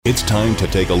It's time to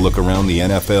take a look around the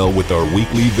NFL with our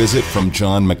weekly visit from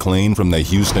John McClain from the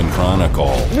Houston Chronicle.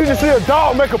 I need to see a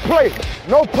dog make a play.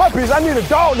 No puppies. I need a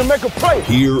dog to make a play.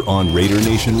 Here on Raider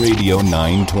Nation Radio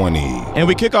 920. And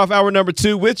we kick off hour number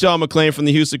 2 with John McClain from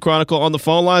the Houston Chronicle on the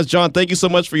phone lines. John, thank you so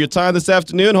much for your time this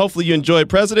afternoon. Hopefully you enjoyed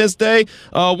President's Day.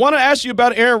 Want to ask you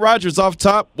about Aaron Rodgers off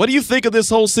top. What do you think of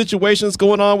this whole situation that's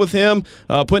going on with him,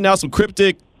 putting out some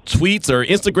cryptic tweets or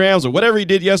Instagrams or whatever he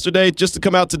did yesterday just to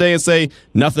come out today and say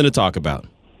nothing to talk about?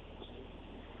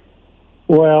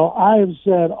 Well, I have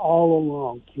said all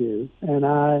along, Q, and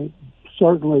I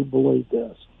certainly believe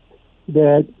this,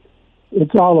 that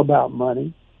it's all about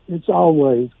money. It's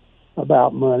always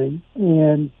about money.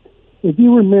 And if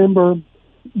you remember,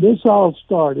 this all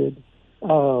started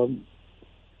when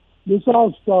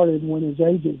his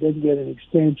agent didn't get an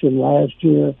extension last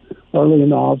year, early in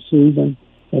the offseason.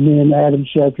 And then Adam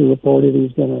Schefter reported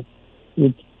he's going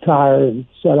to retire and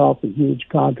set off a huge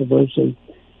controversy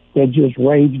that just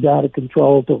raged out of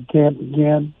control till camp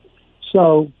began.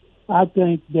 So I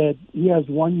think that he has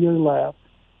 1 year left,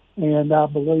 and I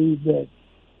believe that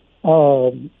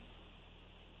I'm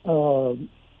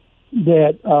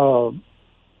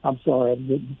sorry, I'm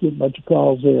getting a bunch of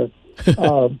calls there.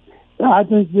 I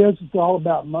think this is all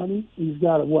about money. He's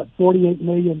got a $48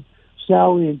 million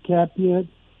salary and cap hit.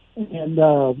 And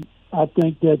I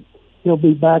think that he'll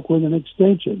be back with an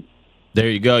extension. There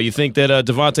you go. You think that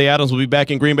Davante Adams will be back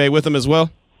in Green Bay with him as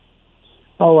well?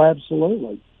 Oh,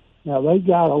 absolutely. Now, they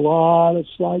got a lot of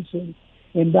slicing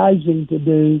and dicing to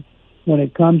do when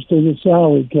it comes to the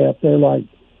salary cap. They're like,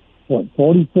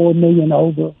 $44 million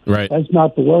over? Right. That's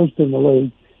not the worst in the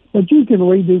league. But you can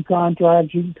redo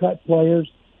contracts. You can cut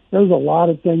players. There's a lot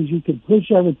of things. You can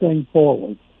push everything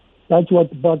forward. That's what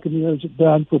the Buccaneers have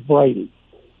done for Brady.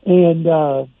 And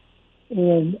I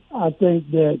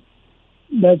think that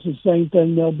that's the same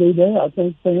thing they'll do there. I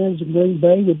think fans in Green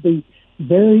Bay would be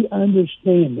very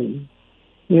understanding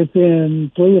if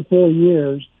in 3 or 4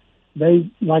 years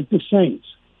they, like the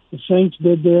Saints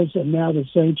did this, and now the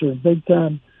Saints are in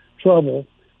big-time trouble.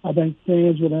 I think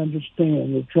fans would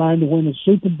understand they're trying to win a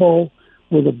Super Bowl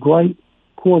with a great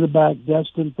quarterback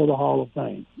destined for the Hall of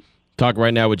Fame. Talk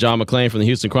right now with John McClain from the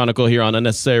Houston Chronicle here on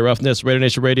Unnecessary Roughness, Raider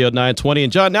Nation Radio 920.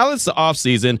 And John, now that it's the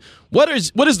offseason, what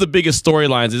is the biggest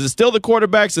storylines? Is it still the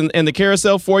quarterbacks and the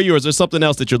carousel for you, or is there something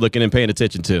else that you're looking and paying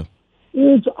attention to?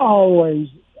 It's always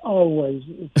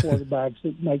the quarterbacks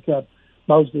that make up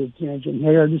most of the attention.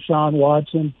 Here, Deshaun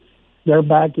Watson, they're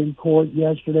back in court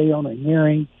yesterday on a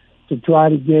hearing to try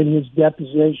to get his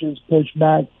depositions pushed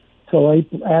back till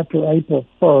after April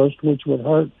 1st, which would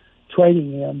hurt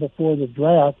trading him before the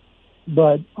draft.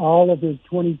 But all of his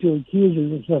 22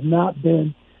 accusers have not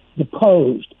been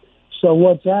deposed. So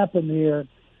what's happened here,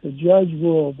 the judge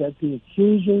ruled that the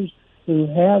accusers who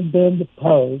have been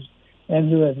deposed and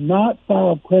who have not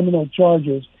filed criminal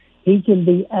charges, he can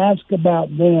be asked about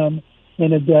them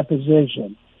in a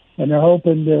deposition. And they're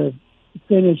hoping to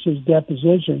finish his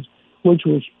depositions, which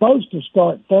were supposed to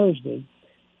start Thursday.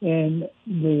 And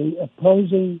the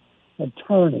opposing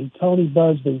attorney, Tony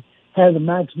Busby, has a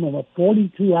maximum of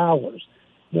 42 hours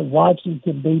that Watson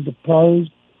can be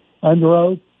deposed under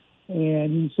oath,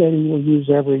 and he said he will use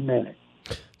every minute.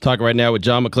 Talk right now with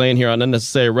John McClain here on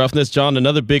Unnecessary Roughness. John,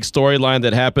 another big storyline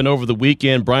that happened over the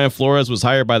weekend. Brian Flores was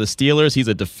hired by the Steelers. He's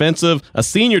a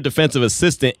senior defensive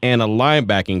assistant and a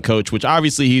linebacking coach, which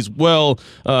obviously he's well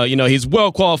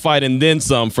qualified and then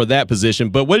some for that position.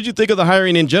 But what did you think of the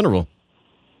hiring in general?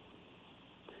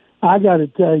 I got to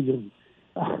tell you,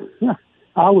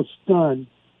 I was stunned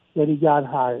that he got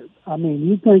hired. I mean,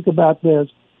 you think about this,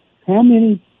 how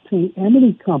many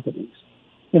companies,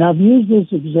 and I've used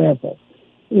this example,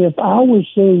 if I was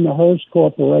suing the Hearst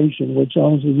Corporation, which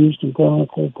owns the Houston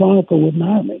Chronicle wouldn't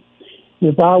hire me.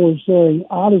 If I was suing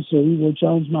Odyssey, which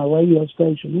owns my radio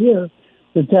station here,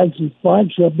 the Texas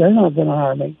flagship, they're not going to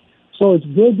hire me. So it's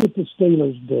good that the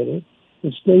Steelers did it.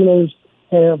 The Steelers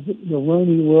have the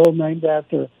Rooney Rule named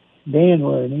after Dan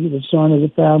Rooney, the son of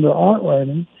the founder, Art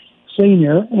Rooney,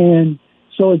 Sr., and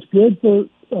so it's good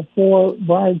for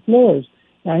Brian Flores.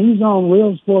 Now, he's on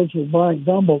Real Sports with Brian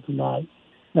Gumbel tonight.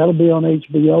 That'll be on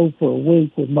HBO for a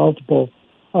week with multiple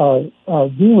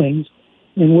viewings,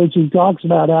 in which he talks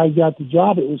about how he got the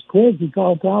job. It was quick. He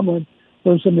called Tomlin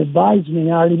for some advice, and he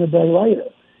hired him a day later.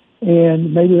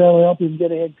 And maybe that'll help him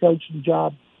get a head coaching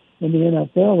job in the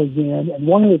NFL again. And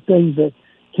one of the things that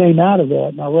came out of that,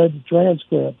 and I read the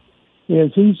transcript,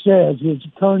 is he says, his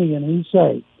attorney and he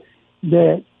say,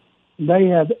 that they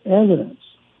have evidence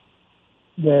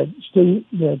that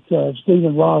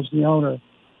Stephen Ross, the owner,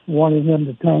 wanted him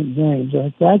to tank games. And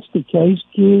if that's the case,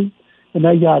 Q, and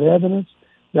they got evidence,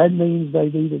 that means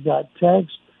they've either got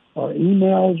texts or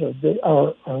emails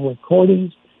or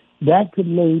recordings. That could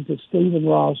lead to Stephen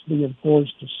Ross being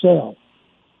forced to sell.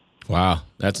 Wow,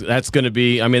 that's going to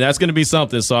be. I mean, that's going to be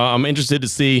something. So I'm interested to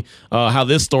see how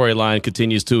this storyline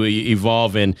continues to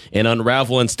evolve and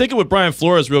unravel. And sticking with Brian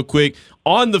Flores real quick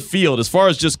on the field, as far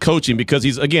as just coaching, because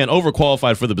he's again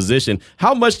overqualified for the position.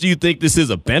 How much do you think this is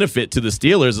a benefit to the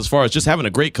Steelers as far as just having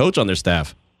a great coach on their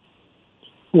staff?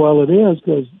 Well, it is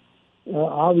because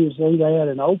obviously they had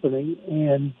an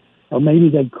opening, or maybe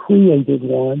they created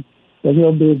one. That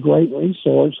he'll be a great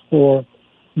resource for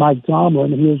Mike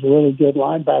Tomlin. He was a really good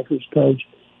linebackers coach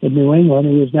in New England.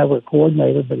 He was never a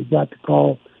coordinator, but he got to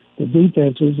call the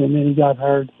defenses, and then he got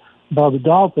hired by the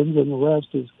Dolphins, and the rest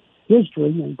is history,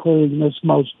 including this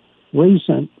most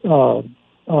recent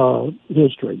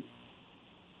history.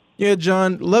 Yeah,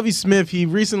 John, Lovie Smith, he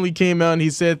recently came out and he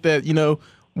said that,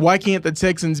 why can't the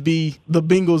Texans be the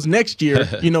Bengals next year,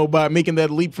 by making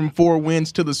that leap from 4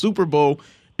 wins to the Super Bowl?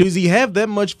 Does he have that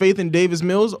much faith in Davis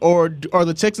Mills, or are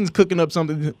the Texans cooking up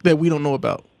something that we don't know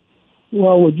about?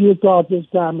 Well, would you have thought this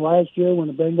time last year when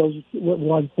the Bengals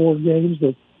won 4 games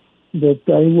that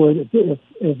they would,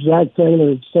 if Zach Taylor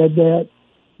had said that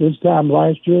this time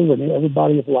last year when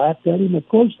everybody had laughed at him? Of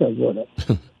course they would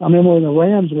have. I mean, when the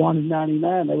Rams won in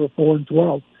 '99, they were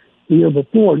 4-12 the year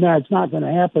before. Now, it's not going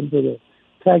to happen to the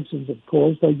Texans, of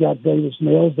course. They got Davis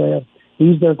Mills.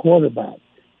 He's their quarterback.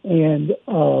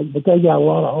 But they got a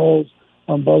lot of holes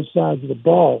on both sides of the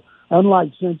ball.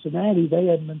 Unlike Cincinnati, they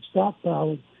hadn't been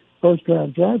stockpiling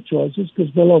first-round draft choices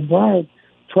because Bill O'Brien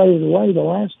traded away the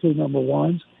last 2 number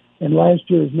 1s and last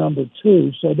year's number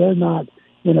 2. So they're not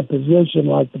in a position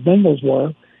like the Bengals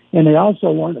were. And they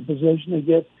also weren't in a position to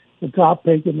get the top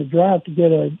pick in the draft to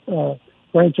get a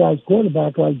franchise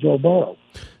quarterback like Joe Burrow.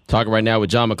 Talking right now with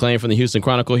John McClain from the Houston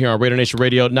Chronicle here on Raider Nation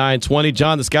Radio 920.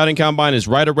 John, the scouting combine is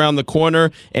right around the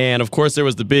corner. And, of course, there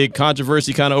was the big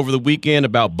controversy kind of over the weekend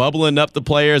about bubbling up the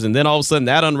players. And then all of a sudden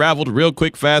that unraveled real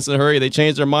quick, fast, and hurry. They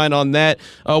changed their mind on that.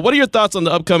 What are your thoughts on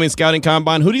the upcoming scouting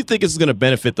combine? Who do you think is going to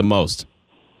benefit the most?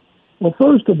 Well,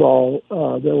 first of all,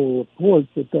 there were reports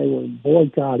that they were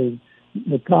boycotting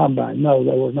the combine. No,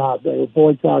 they were not. They were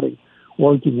boycotting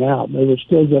working out. They were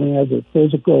still going to have their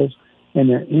physicals and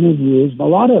their interviews. A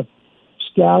lot of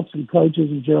scouts and coaches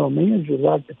and general managers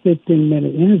like the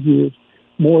 15-minute interviews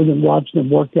more than watch them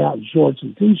work out in shorts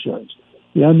and T-shirts,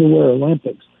 the underwear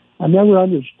Olympics. I never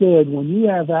understood when you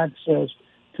have access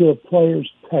to a player's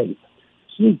tape.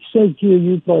 Say, Q,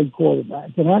 you played quarterback,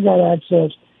 and I got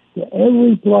access to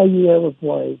every play you ever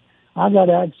played. I got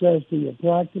access to your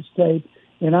practice tape,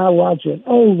 and I watch it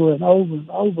over and over and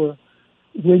over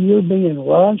when you're being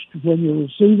rushed, when your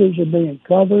receivers are being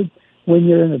covered, when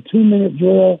you're in a 2-minute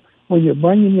drill, when you're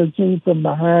bringing your team from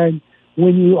behind,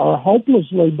 when you are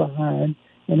hopelessly behind,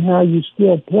 and how you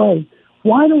still play.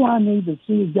 Why do I need to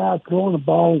see a guy throwing a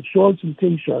ball in shorts and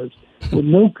T-shirts with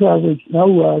no coverage,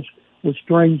 no rush, with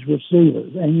strange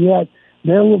receivers? And yet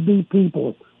there will be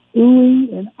people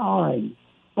oohing and eyeing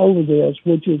over this,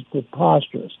 which is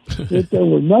preposterous. If there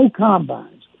were no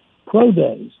combines, pro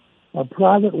days, or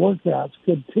private workouts,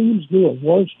 could teams do a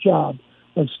worse job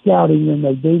of scouting than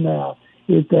they do now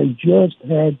if they just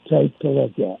had tape to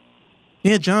look at?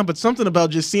 Yeah, John, but something about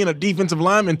just seeing a defensive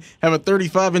lineman have a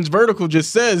 35-inch vertical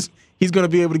just says he's going to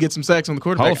be able to get some sacks on the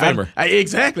quarterback. Hall of Famer.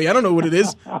 Exactly. I don't know what it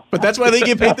is, but that's why they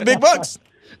get paid the big bucks.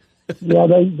 Yeah,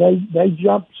 they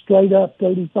jump straight up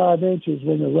 35 inches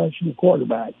when they're rushing the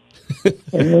quarterback.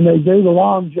 And when they do the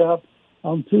long jump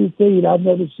on 2 feet, I've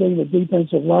never seen a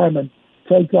defensive lineman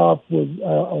take off with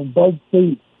on both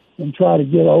feet and try to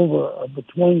get over or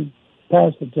between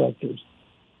pass protectors.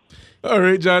 All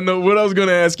right, John, no, what I was going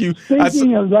to ask you.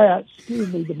 Speaking of that,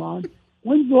 excuse me, Damon,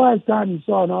 when's the last time you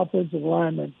saw an offensive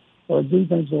lineman or a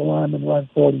defensive lineman run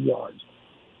 40 yards?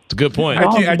 It's a good point.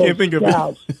 I can't think of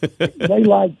it.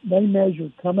 They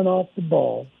measure coming off the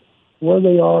ball, where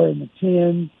they are in the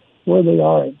 10, where they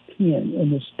are at 10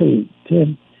 in the speed,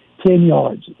 10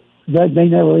 yards. They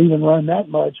never even run that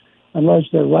much unless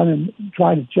they're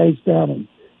trying to chase down an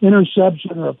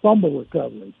interception or a fumble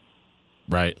recovery.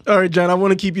 Right. All right, John, I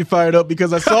want to keep you fired up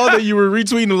because I saw that you were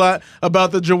retweeting a lot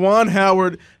about the Juwan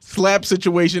Howard slap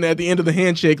situation at the end of the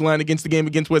handshake line against the game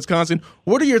against Wisconsin.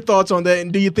 What are your thoughts on that,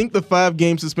 and do you think the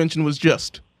 5-game suspension was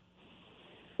just?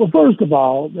 Well, first of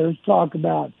all, there's talk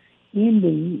about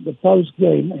ending the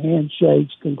post-game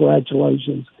handshakes,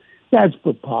 congratulations. That's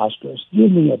preposterous.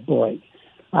 Give me a break.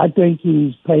 I think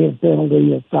he's paying a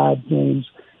penalty of 5 games.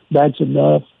 That's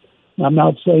enough. I'm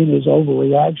not saying it's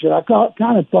overreaction. I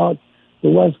kind of thought the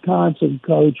Wisconsin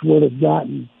coach would have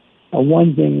gotten a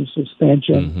 1-game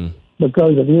suspension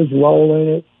because of his role in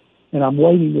it. And I'm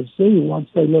waiting to see, once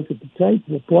they look at the tape,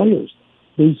 the players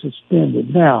be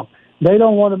suspended. Now, they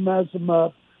don't want to mess him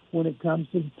up when it comes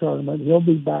to the tournament. He'll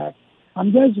be back.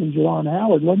 I'm guessing Juwan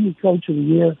Howard, wasn't he coach of the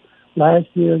year last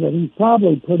year, that he's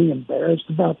probably pretty embarrassed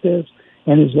about this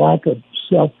and his lack of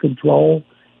self-control.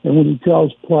 And when he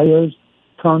tells players,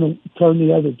 turn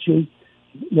the other cheek,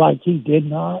 like he did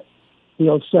not,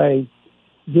 he'll say,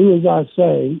 do as I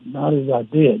say, not as I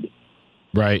did.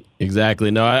 Right, exactly.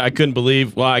 No, I couldn't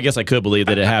believe. Well, I guess I could believe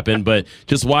that it happened, but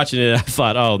just watching it, I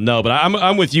thought, oh no. But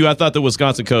I'm with you. I thought the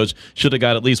Wisconsin coach should have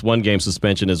got at least 1 game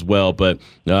suspension as well. But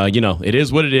it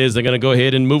is what it is. They're going to go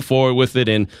ahead and move forward with it,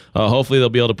 and hopefully they'll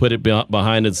be able to put it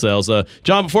behind themselves.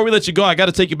 John, before we let you go, I got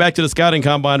to take you back to the scouting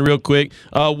combine real quick.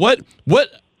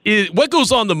 What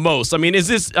goes on the most? I mean,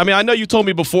 I know you told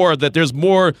me before that there's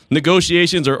more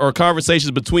negotiations or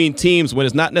conversations between teams when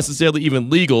it's not necessarily even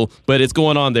legal, but it's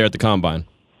going on there at the combine.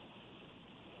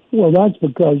 Well, that's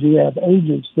because you have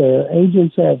agents there.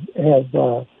 Agents have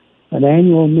an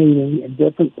annual meeting in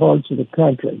different parts of the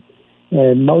country,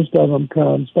 and most of them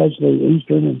come, especially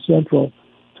Eastern and Central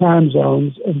time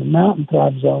zones, and the Mountain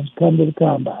time zones come to the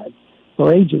combine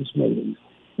for agents meetings.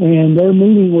 And they're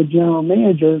meeting with general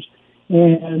managers,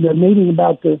 and they're meeting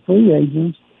about their free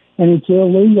agents, and it's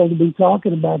illegal to be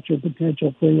talking about your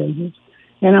potential free agents.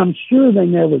 And I'm sure they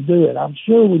never do it. I'm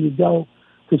sure when you go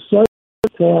to certain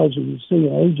hotels and you see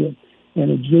an agent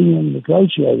and a GM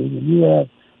negotiating, and you have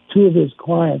 2 of his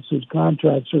clients whose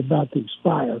contracts are about to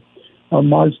expire on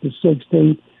March the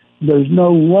 16th, there's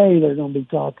no way they're going to be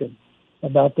talking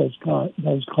about those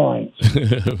clients.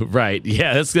 Right.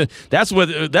 Yeah, that's what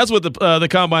the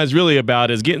combine is really about,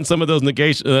 is getting some of those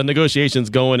negotiations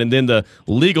going, and then the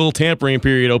legal tampering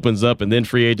period opens up, and then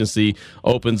free agency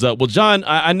opens up. Well, John,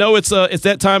 I know it's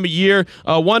that time of year.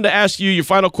 Wanted to ask you your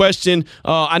final question.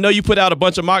 I know you put out a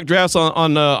bunch of mock drafts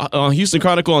on Houston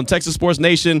Chronicle and Texas Sports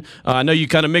Nation. I know you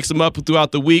kind of mix them up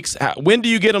throughout the weeks. When do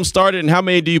you get them started, and how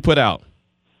many do you put out?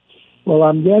 Well,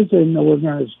 I'm guessing that we're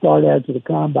going to start after the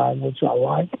combine, which I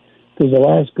like, because the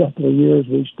last couple of years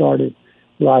we started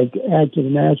like after the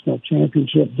national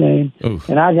championship game. Oof.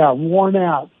 And I got worn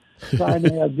out trying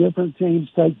to have different teams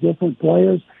take different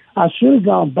players. I should have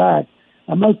gone back.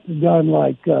 I must have done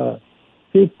like 15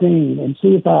 and see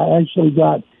if I actually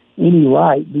got any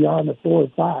right beyond the 4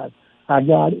 or 5 I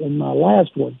got in my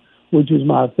last one, which is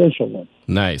my official one.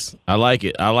 Nice. I like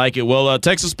it. Well,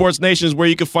 Texas Sports Nation is where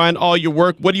you can find all your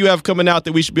work. What do you have coming out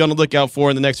that we should be on the lookout for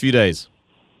in the next few days?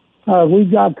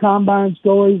 We've got combine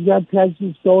stories, got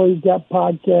Texas stories, got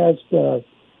podcasts, a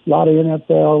lot of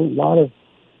NFL,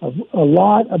 a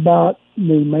lot about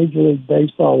the Major League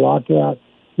Baseball lockout,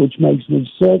 which makes me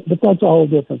sick, but that's a whole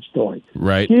different story.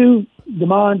 Right. Hugh,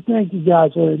 Damon, thank you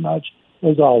guys very much,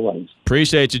 as always.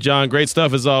 Appreciate you, John. Great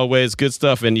stuff as always. Good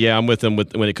stuff. And, yeah, I'm with them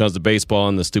when it comes to baseball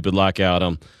and the stupid lockout.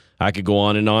 I could go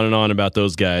on and on and on about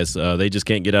those guys. They just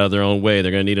can't get out of their own way.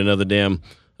 They're going to need another damn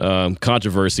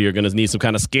controversy, or going to need some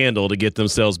kind of scandal to get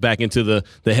themselves back into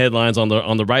the headlines on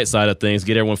the right side of things,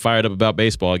 get everyone fired up about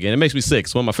baseball again. It makes me sick.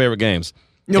 It's one of my favorite games.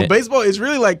 Baseball is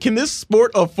really like, can this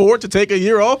sport afford to take a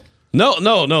year off?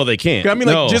 No, they can't. I mean,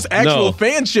 just actual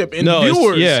fanship and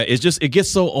viewers. It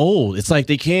gets so old. It's like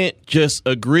they can't just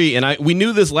agree. And we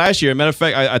knew this last year. Matter of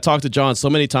fact, I talked to John so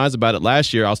many times about it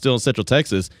last year. I was still in Central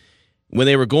Texas when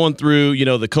they were going through,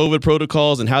 the COVID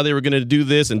protocols and how they were going to do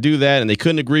this and do that, and they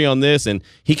couldn't agree on this. And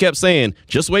he kept saying,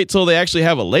 just wait till they actually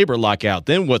have a labor lockout.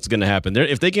 Then what's going to happen?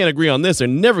 If they can't agree on this, they're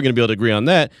never going to be able to agree on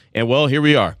that. And, well, here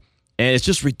we are. And it's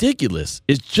just ridiculous.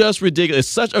 It's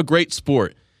such a great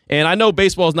sport. And I know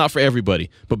baseball is not for everybody,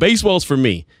 but baseball is for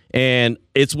me. And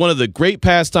it's one of the great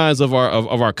pastimes of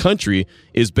our country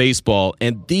is baseball.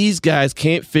 And these guys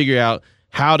can't figure out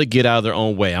how to get out of their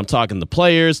own way. I'm talking the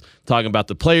players, talking about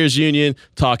the players union,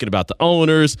 talking about the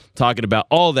owners, talking about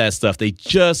all that stuff. They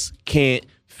just can't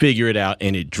figure it out,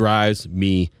 and it drives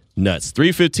me nuts.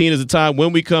 3:15 is the time.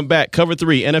 When we come back, cover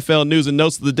 3 NFL news and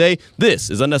notes of the day. This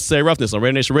is Unnecessary Roughness on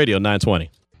Raider Nation Radio 920.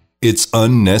 It's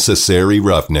Unnecessary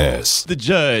Roughness. The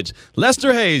judge,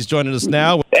 Lester Hayes, joining us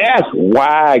now. That's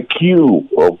why Q,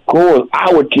 of course,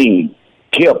 our team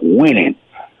kept winning,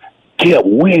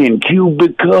 Q,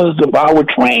 because of our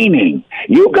training.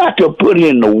 You got to put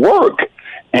in the work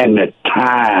and the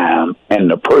time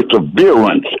and the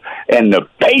perseverance and the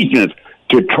patience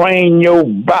to train your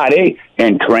body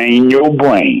and train your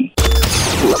brain.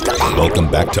 Welcome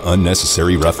back to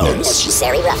Unnecessary Roughness.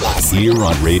 Here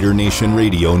on Raider Nation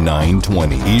Radio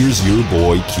 920. Here's your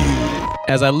boy Q.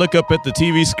 As I look up at the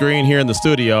TV screen here in the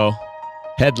studio,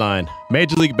 headline,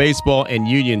 Major League Baseball and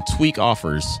Union tweak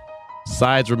offers.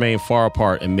 Sides remain far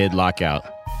apart in mid-lockout.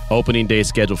 Opening day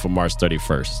scheduled for March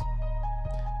 31st.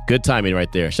 Good timing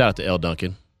right there. Shout out to Elle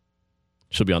Duncan.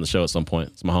 She'll be on the show at some point.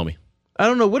 It's my homie. I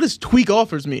don't know. What does tweak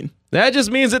offers mean? That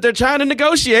just means that they're trying to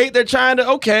negotiate. They're trying to,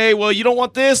 okay, well, you don't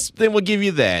want this, then we'll give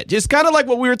you that. Just kind of like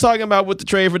what we were talking about with the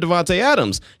trade for Devontae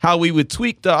Adams, how we would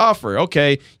tweak the offer.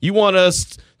 Okay, you want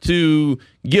us to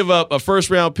give up a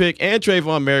first-round pick and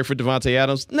Trayvon Merrick for Devontae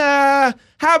Adams? Nah,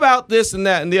 how about this and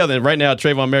that and the other? And right now,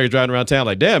 Trayvon Merrick driving around town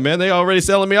like, damn, man, they already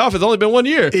selling me off. It's only been 1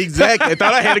 year. Exactly. I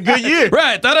thought I had a good year.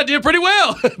 Right, thought I did pretty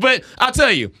well. But I'll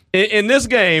tell you, in this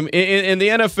game, in the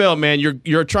NFL, man,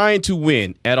 you're trying to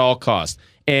win at all costs.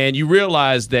 And you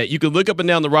realize that you can look up and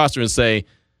down the roster and say,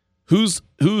 who's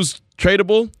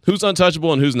tradable, who's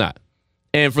untouchable, and who's not.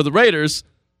 And for the Raiders,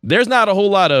 there's not a whole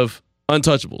lot of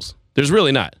untouchables. There's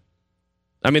really not.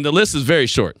 I mean, the list is very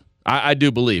short. I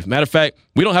do believe. Matter of fact,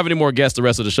 we don't have any more guests the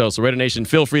rest of the show, so Raider Nation,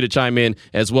 feel free to chime in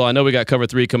as well. I know we got Cover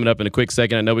 3 coming up in a quick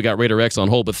second. I know we got Raider X on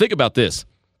hold, but think about this.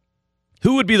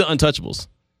 Who would be the untouchables?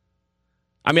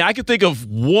 I mean, I could think of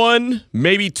one,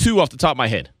 maybe two off the top of my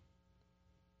head.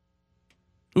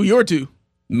 Who your two?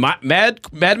 Mad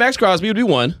Max Crosby would be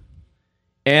one,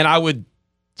 and I would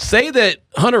say that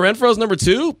Hunter Renfrow is number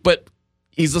two, but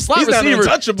he's a slot receiver, not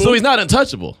untouchable. So he's not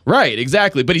untouchable. Right,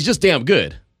 exactly, but he's just damn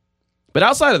good. But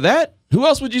outside of that, who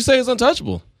else would you say is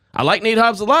untouchable? I like Nate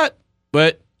Hobbs a lot,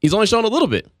 but he's only shown a little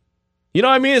bit. You know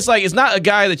what I mean? It's like it's not a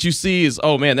guy that you see as,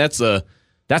 oh man, that's a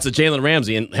Jalen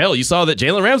Ramsey. And hell, you saw that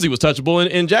Jalen Ramsey was touchable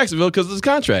in Jacksonville because of his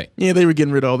contract. Yeah, they were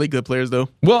getting rid of all the good players though.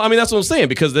 Well, I mean, that's what I'm saying,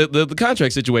 because the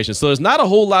contract situation. So there's not a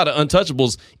whole lot of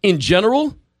untouchables in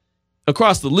general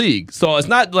across the league. So it's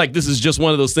not like this is just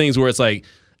one of those things where it's like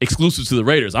exclusive to the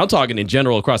Raiders. I'm talking in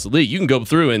general across the league. You can go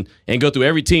through and go through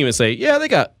every team and say, yeah, they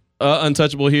got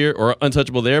untouchable here or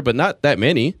untouchable there, but not that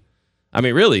many. I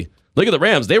mean, really, look at the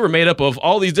Rams. They were made up of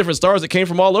all these different stars that came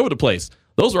from all over the place.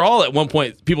 Those were all at one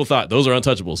point, people thought those are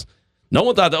untouchables. No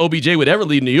one thought that OBJ would ever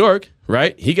leave New York,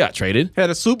 right? He got traded.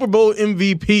 Had a Super Bowl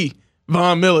MVP,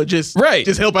 Von Miller, just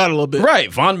help out a little bit.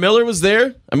 Right. Von Miller was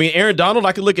there. I mean, Aaron Donald,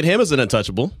 I could look at him as an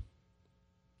untouchable.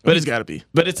 But it's got to be.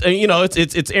 But it's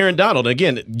it's Aaron Donald.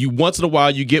 Again, once in a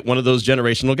while you get one of those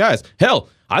generational guys. Hell,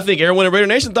 I think everyone in Raider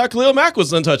Nation thought Khalil Mack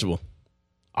was untouchable.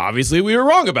 Obviously, we were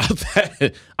wrong about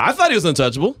that. I thought he was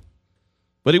untouchable,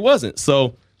 but he wasn't.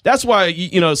 So that's why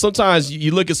sometimes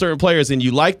you look at certain players and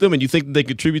you like them and you think that they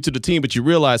contribute to the team, but you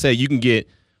realize, hey, you can get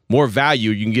more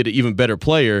value, you can get an even better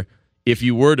player if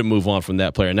you were to move on from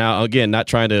that player. Now, again, not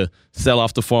trying to sell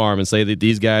off the farm and say that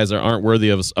these guys aren't worthy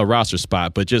of a roster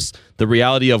spot, but just the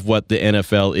reality of what the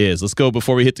NFL is. Let's go,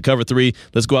 before we hit the Cover 3,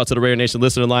 let's go out to the Raider Nation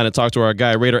listener line and talk to our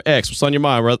guy, Raider X. What's on your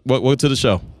mind? Welcome to the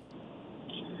show.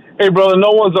 Hey, brother,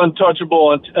 no one's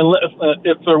untouchable unless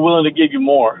if they're willing to give you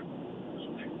more.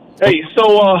 Hey,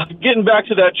 so getting back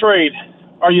to that trade,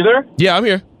 are you there? Yeah, I'm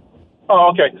here. Oh,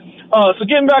 okay. So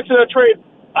getting back to that trade,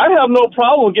 I have no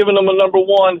problem giving them a number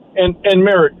one and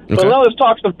Merrick. Okay. But now let's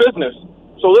talk some business.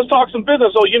 So let's talk some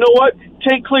business. So you know what?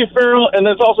 Take Cleve Farrell and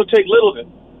let's also take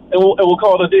Littleton, and we'll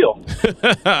call it a deal.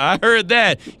 I heard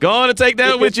that. Go on and take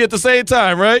that with you at the same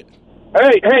time, right?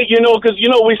 Hey, because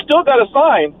we still got to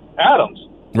sign Adams,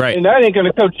 right? And that ain't going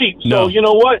to come cheap. No. So you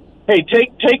know what? Hey,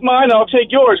 take mine. I'll take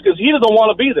yours because he doesn't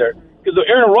want to be there. Because if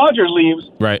Aaron Rodgers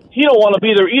leaves, right, he don't want to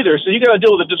be there either. So you got to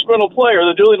deal with a disgruntled player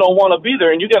that really don't want to be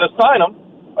there, and you got to sign him.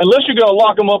 Unless you're going to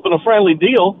lock them up in a friendly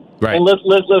deal, right, and let's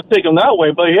take them that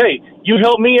way. But, hey, you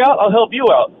help me out, I'll help you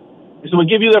out. So we'll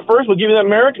give you that first, we'll give you that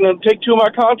Merrick, and then take two of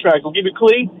my contracts. We'll give you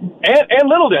Clee and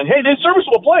Littleton. Hey, they're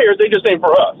serviceable players, they just ain't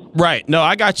for us. Right. No,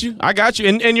 I got you.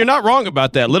 And you're not wrong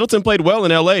about that. Littleton played well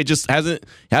in L.A., just hasn't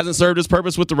served his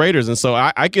purpose with the Raiders. And so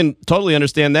I can totally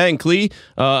understand that. And Clee,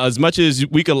 as much as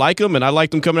we could like him, and I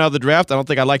liked him coming out of the draft, I don't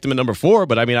think I liked him at number 4,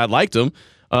 but, I mean, I liked him.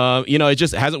 It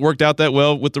just hasn't worked out that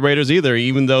well with the Raiders either,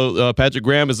 even though Patrick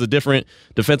Graham is a different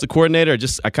defensive coordinator.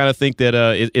 I kind of think that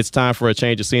it's time for a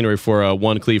change of scenery for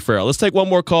one Cleve Farrell. Let's take one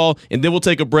more call, and then we'll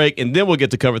take a break, and then we'll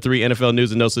get to Cover 3 NFL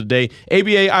News and Notes of the Day.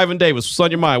 ABA Ivan Davis, what's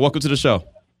on your mind? Welcome to the show.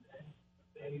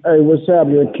 Hey, what's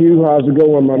happening, Q? How's it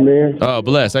going, my man?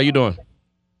 Bless. How you doing?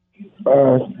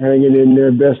 Hanging in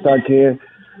there best I can.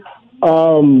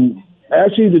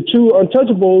 Actually, the two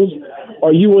untouchables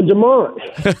are you and DeMond.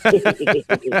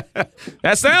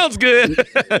 That sounds good.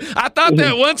 I thought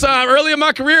that one time early in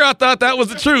my career, I thought that was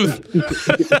the truth.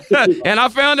 And I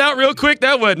found out real quick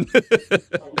that wasn't.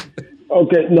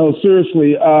 Okay, no,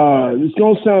 seriously. It's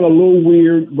going to sound a little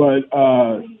weird, but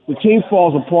the team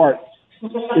falls apart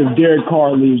if Derek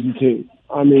Carr leaves the team.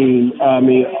 I mean,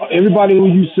 everybody who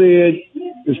you said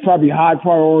is probably high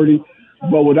priority,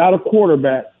 but without a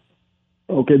quarterback,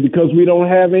 okay, because we don't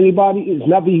have anybody, it's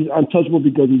not that he's untouchable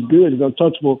because he's good. He's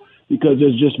untouchable because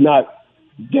there's just not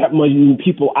that many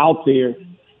people out there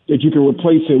that you can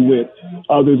replace him with,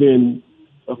 other than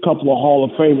a couple of Hall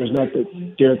of Famers. Not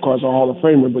that Derek Carr's a Hall of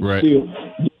Famer, but still,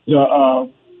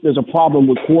 there's a problem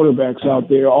with quarterbacks out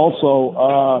there.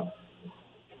 Also,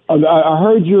 I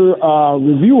heard your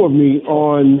review of me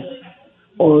on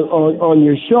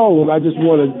your show, and I just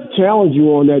want to challenge you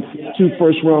on that 2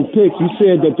 first-round picks. You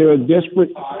said that they're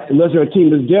desperate, unless their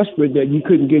team is desperate, that you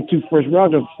couldn't get 2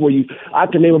 first-rounders for you. I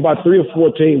can name about 3 or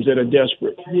 4 teams that are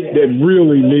desperate, that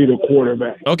really need a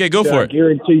quarterback. Okay, go for it. I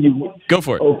guarantee you. Go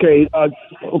for it. Okay.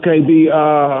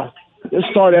 Let's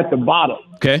start at the bottom.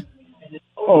 Okay.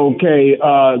 Okay.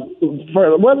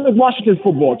 The Washington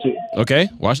football team. Okay,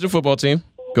 Washington football team.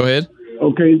 Go ahead.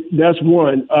 Okay, that's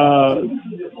one.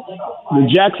 The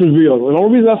Jacksonville. And the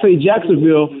only reason I say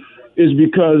Jacksonville is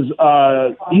because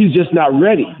he's just not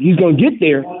ready. He's going to get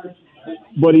there,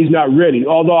 but he's not ready.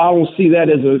 Although I don't see that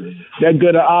as that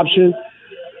good an option.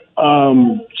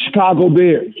 Chicago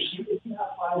Bears.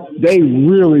 They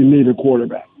really need a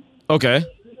quarterback. Okay.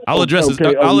 I'll address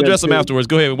them afterwards.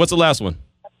 Go ahead. What's the last one?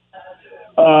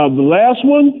 The last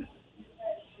one?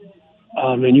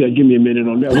 Oh, man, you got to give me a minute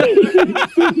on that one.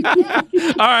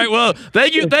 All right, well,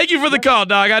 thank you for the call,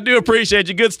 dog. I do appreciate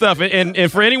you. Good stuff.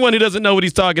 And for anyone who doesn't know what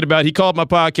he's talking about, he called my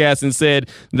podcast and said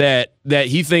that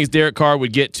he thinks Derek Carr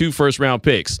would get 2 first-round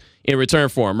picks in return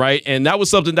for him, right? And that was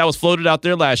something that was floated out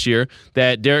there last year,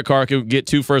 that Derek Carr could get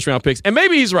 2 first-round picks. And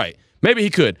maybe he's right. Maybe he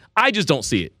could. I just don't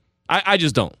see it. I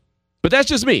just don't. But that's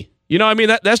just me. You know what I mean?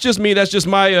 That's just me. That's just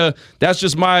my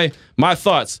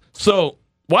thoughts. So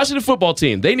Washington football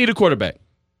team, they need a quarterback.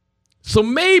 So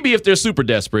maybe if they're super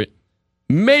desperate,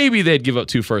 maybe they'd give up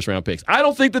 2 first-round picks. I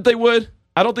don't think that they would.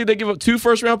 I don't think they'd give up 2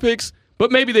 first-round picks,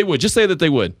 but maybe they would. Just say that they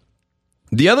would.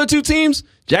 The other 2 teams,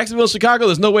 Jacksonville, Chicago,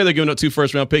 there's no way they're giving up 2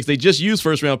 first-round picks. They just use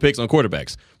first-round picks on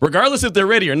quarterbacks, regardless if they're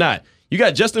ready or not. You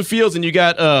got Justin Fields and you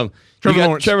got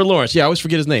Trevor Lawrence. Yeah, I always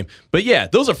forget his name. But, yeah,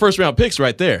 those are first-round picks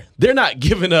right there. They're not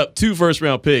giving up 2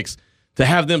 first-round picks to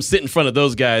have them sit in front of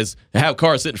those guys, and have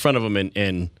Carr sit in front of them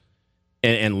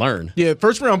and learn. Yeah,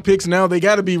 first-round picks now, they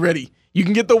got to be ready. You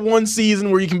can get the one season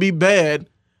where you can be bad,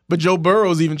 but Joe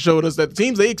Burrow's even showed us that the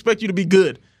teams, they expect you to be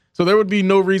good. So there would be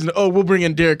no reason to, we'll bring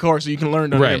in Derek Carr so you can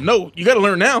learn under him. No, you got to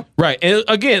learn now. Right. And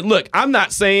again, look, I'm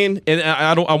not saying, and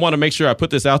I want to make sure I put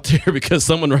this out there because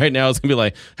someone right now is going to be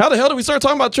like, how the hell did we start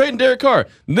talking about trading Derek Carr?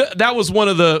 That was one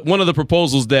of the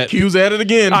proposals that Q's at it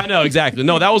again. I know, exactly.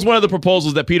 No, that was one of the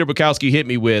proposals that Peter Bukowski hit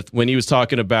me with when he was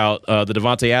talking about the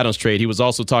Davante Adams trade. He was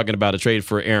also talking about a trade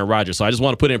for Aaron Rodgers. So I just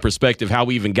want to put in perspective how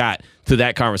we even got to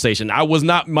that conversation. That was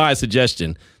not my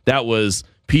suggestion. That was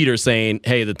Peter saying,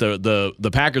 hey, that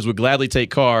the Packers would gladly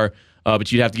take Carr, but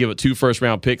you'd have to give up 2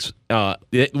 first-round picks. What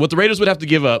the Raiders would have to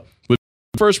give up would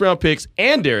be first-round picks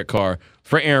and Derek Carr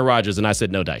for Aaron Rodgers, and I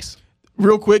said no dice.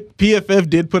 Real quick, PFF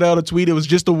did put out a tweet. It was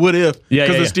just a what-if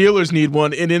because the Steelers need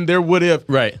one, and in their what-if,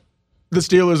 right, the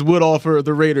Steelers would offer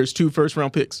the Raiders 2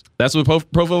 first-round picks. That's what Pro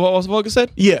Football Focus said?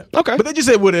 Yeah. Okay. But they just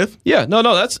said what-if. Yeah, no,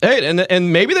 that's – hey,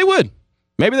 and maybe they would.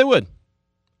 Maybe they would.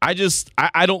 I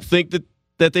don't think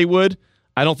that they would.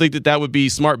 I don't think that would be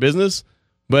smart business,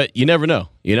 but you never know.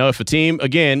 You know, if a team,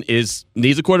 again,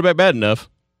 needs a quarterback bad enough,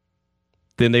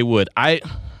 then they would. I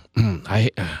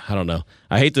don't know.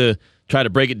 I hate to try to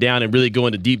break it down and really go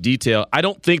into deep detail. I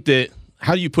don't think that,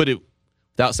 how do you put it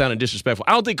without sounding disrespectful?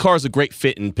 I don't think Carr's a great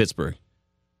fit in Pittsburgh.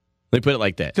 Let me put it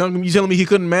like that. You telling me he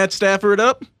couldn't match Stafford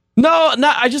up? No,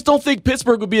 I just don't think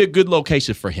Pittsburgh would be a good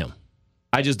location for him.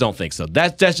 I just don't think so.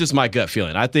 That's just my gut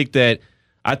feeling. I think that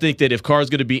if Carr's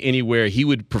going to be anywhere, he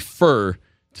would prefer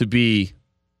to be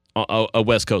a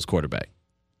West Coast quarterback.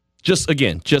 Just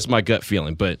my gut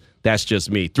feeling, but that's just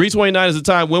me. 3:29 is the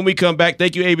time. When we come back,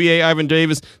 thank you, ABA, Ivan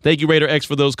Davis. Thank you, Raider X,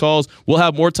 for those calls. We'll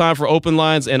have more time for open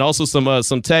lines and also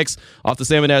some texts off the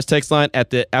Salmon Ash text line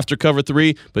after Cover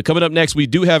 3. But coming up next, we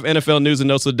do have NFL news and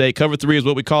notes of the day. Cover 3 is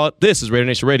what we call it. This is Raider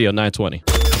Nation Radio 920.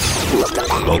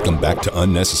 Welcome back to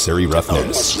Unnecessary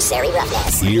Roughness.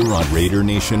 Here on Raider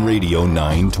Nation Radio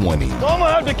 920. I'm going to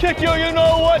have to kick you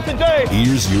know what today.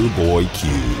 Here's your boy Q.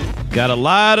 Got a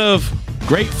lot of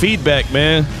great feedback,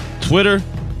 man. Twitter,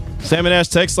 Salmon Ash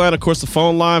text line, of course, the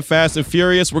phone line, Fast and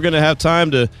Furious. We're going to have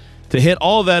time to hit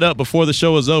all that up before the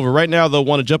show is over. Right now, though,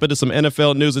 want to jump into some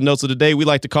NFL news and notes of the day. We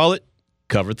like to call it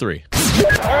Cover 3.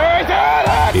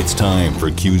 It's time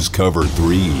for Q's Cover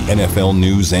 3, NFL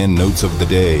news and notes of the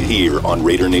day, here on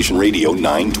Raider Nation Radio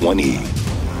 920.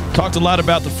 Talked a lot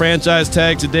about the franchise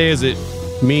tag today as it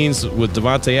means with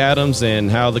Davante Adams and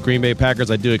how the Green Bay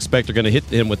Packers, I do expect, are going to hit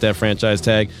him with that franchise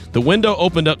tag. The window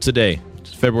opened up today,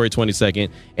 February 22nd,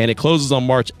 and it closes on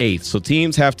March 8th. So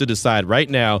teams have to decide right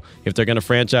now if they're going to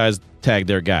franchise tag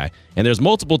their guy. And there's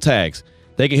multiple tags.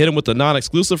 they can hit him with the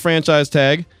non-exclusive franchise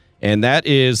tag, and that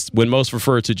is when most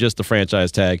refer to just the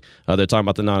franchise tag. They're talking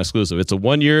about the non-exclusive. It's a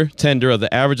 1-year tender of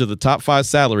the average of the top 5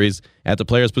 salaries at the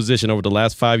player's position over the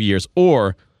last 5 years,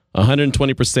 or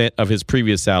 120% of his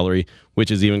previous salary, which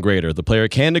is even greater. The player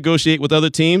can negotiate with other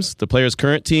teams. The player's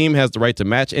current team has the right to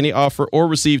match any offer or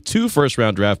receive 2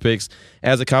 first-round draft picks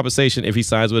as a compensation if he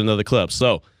signs with another club.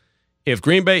 So if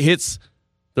Green Bay hits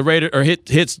the Raiders or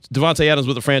hits Davante Adams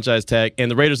with a franchise tag and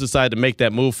the Raiders decide to make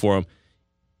that move for him,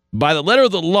 by the letter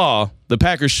of the law, the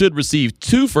Packers should receive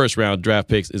 2 first-round draft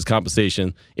picks as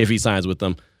compensation if he signs with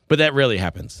them, but that rarely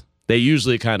happens. They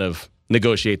usually kind of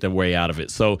negotiate their way out of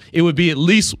it. So it would be at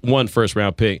least 1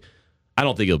 first-round pick. I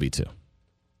don't think it'll be 2.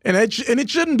 And it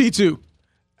shouldn't be 2.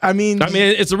 I mean,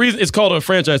 it's a reason. It's called a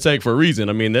franchise tag for a reason.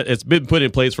 I mean, it's been put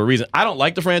in place for a reason. I don't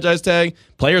like the franchise tag.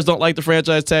 Players don't like the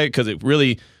franchise tag because it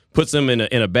really puts them in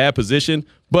a bad position.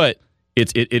 But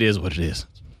it is what it is.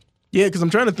 Yeah, because I'm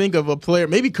trying to think of a player,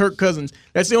 maybe Kirk Cousins.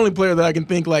 That's the only player that I can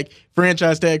think like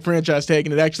franchise tag,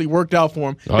 and it actually worked out for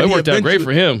him. Oh, it worked out great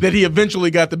for him. That he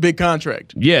eventually got the big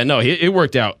contract. Yeah, no, it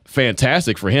worked out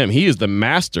fantastic for him. He is the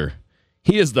master.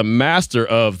 He is the master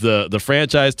of the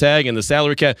franchise tag and the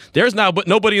salary cap. There's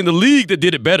nobody in the league that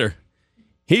did it better.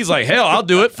 He's like, hell, I'll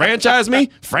do it. Franchise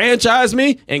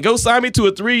me, and go sign me to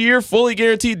a 3-year fully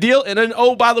guaranteed deal. And then,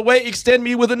 oh, by the way, extend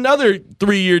me with another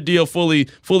 3-year deal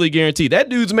fully guaranteed. That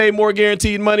dude's made more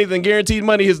guaranteed money than guaranteed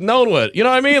money has known what. You know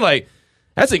what I mean? Like,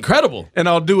 that's incredible. And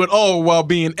I'll do it all while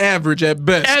being average at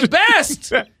best. At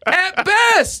best. At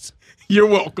best. You're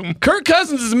welcome. Kirk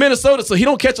Cousins is in Minnesota, so he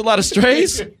don't catch a lot of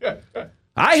strays.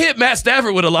 I hit Matt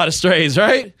Stafford with a lot of strays,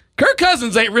 right? Kirk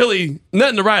Cousins ain't really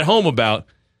nothing to write home about.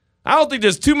 I don't think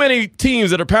there's too many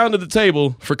teams that are pounding the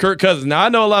table for Kirk Cousins. Now, I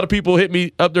know a lot of people hit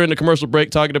me up during the commercial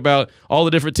break talking about all the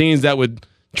different teams that would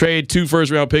trade 2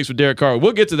 first-round picks for Derek Carr.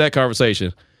 We'll get to that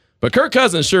conversation. But Kirk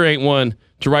Cousins sure ain't one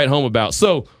to write home about.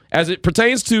 So, as it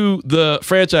pertains to the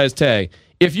franchise tag,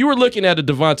 if you were looking at a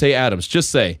Davante Adams, just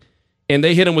say, and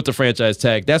they hit him with the franchise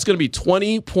tag, that's going to be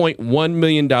 $20.1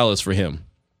 million for him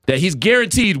that he's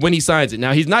guaranteed when he signs it.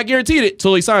 Now, he's not guaranteed it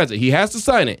till he signs it. He has to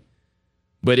sign it.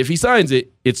 But if he signs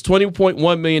it, it's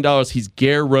 $20.1 million he's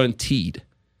guaranteed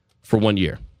for 1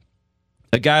 year.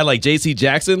 A guy like J.C.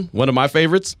 Jackson, one of my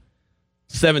favorites,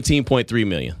 $17.3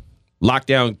 million.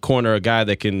 Lockdown corner, a guy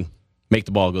that can make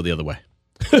the ball go the other way.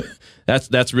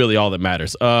 That's really all that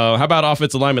matters. How about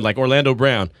offensive linemen like Orlando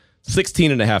Brown,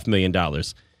 $16.5 million.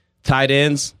 Tight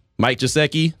ends, Mike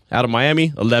Gesicki out of Miami,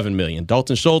 $11 million.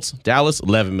 Dalton Schultz, Dallas,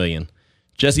 $11 million.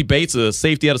 Jesse Bates, a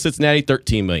safety out of Cincinnati,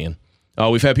 $13 million.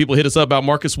 We've had people hit us up about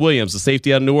Marcus Williams, the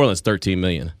safety out of New Orleans, $13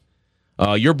 million.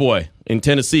 Your boy in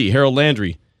Tennessee, Harold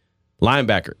Landry,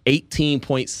 linebacker,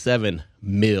 $18.7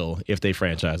 million if they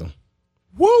franchise him.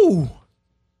 Woo!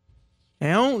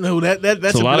 I don't know.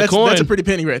 That's a lot of coin. That's a pretty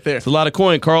penny right there. It's a lot of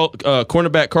coin.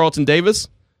 Cornerback Carlton Davis,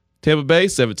 Tampa Bay,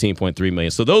 $17.3 million.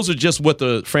 So those are just what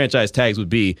the franchise tags would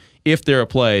be if they're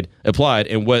applied,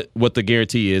 and what the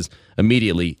guarantee is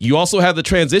immediately. You also have the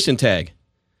transition tag.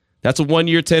 That's a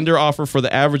 1-year tender offer for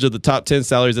the average of the top 10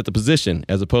 salaries at the position,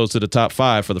 as opposed to the top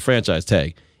 5 for the franchise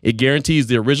tag. It guarantees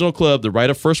the original club the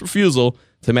right of first refusal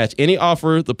to match any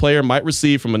offer the player might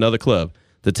receive from another club.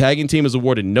 The tagging team is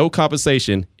awarded no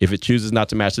compensation if it chooses not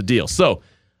to match the deal. So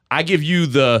I give you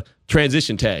the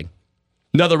transition tag.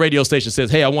 Another radio station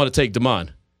says, hey, I want to take Damon.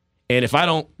 And if I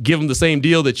don't give them the same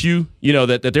deal that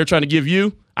that they're trying to give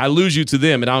you, I lose you to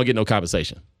them and I don't get no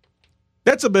compensation.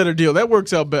 That's a better deal. That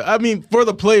works out better. I mean, for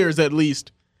the players at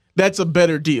least, that's a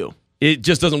better deal. It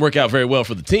just doesn't work out very well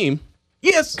for the team.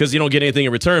 Yes. Because you don't get anything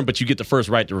in return, but you get the first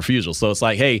right to refusal. So it's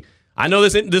like, hey, I know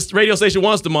this radio station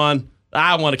wants them on.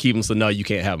 I want to keep them, so no, you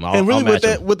can't have them. And really,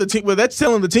 with the team, that's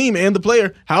telling the team and the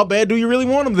player, how bad do you really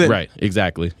want them then? Right,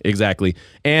 exactly.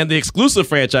 And the exclusive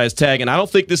franchise tag, and I don't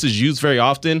think this is used very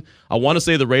often. I want to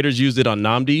say the Raiders used it on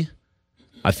Nnamdi.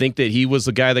 I think that he was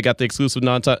the guy that got the exclusive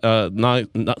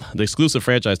the exclusive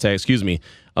franchise tag. Excuse me.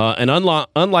 And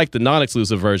unlike the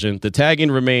non-exclusive version, the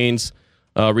tagging retains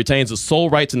the sole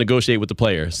right to negotiate with the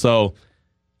player. So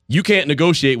you can't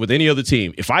negotiate with any other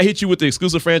team. If I hit you with the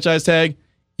exclusive franchise tag,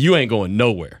 you ain't going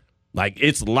nowhere. Like,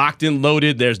 it's locked and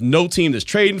loaded. There's no team that's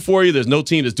trading for you. There's no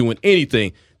team that's doing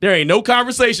anything. There ain't no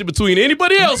conversation between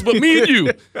anybody else but me and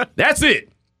you. That's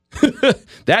it.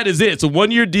 That is it. It's a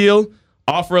 1-year deal.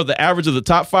 Offer of the average of the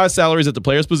top 5 salaries at the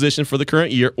player's position for the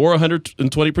current year, or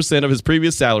 120% of his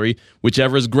previous salary,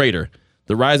 whichever is greater.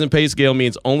 The rise in pay scale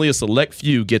means only a select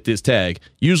few get this tag.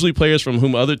 Usually players from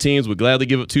whom other teams would gladly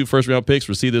give up 2 first-round picks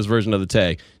receive this version of the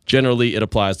tag. Generally, it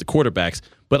applies to quarterbacks.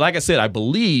 But like I said, I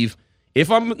believe, if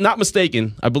I'm not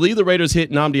mistaken, I believe the Raiders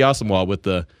hit Nnamdi Asomugha with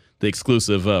the the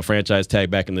exclusive franchise tag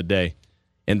back in the day.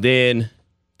 And then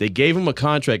they gave him a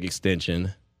contract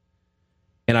extension,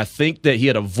 and I think that he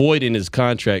had a void in his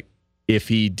contract if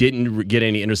he didn't get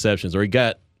any interceptions, or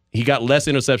he got less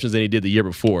interceptions than he did the year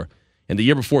before. And the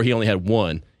year before, he only had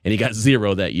 1, and he got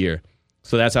 0 that year.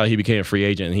 So that's how he became a free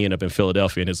agent, and he ended up in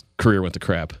Philadelphia, and his career went to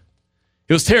crap.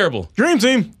 It was terrible. Dream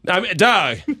team. I mean,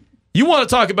 dog, you want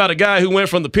to talk about a guy who went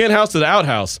from the penthouse to the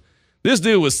outhouse. This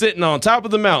dude was sitting on top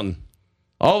of the mountain.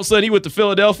 All of a sudden, he went to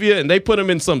Philadelphia, and they put him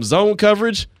in some zone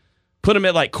coverage, put him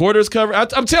at like quarters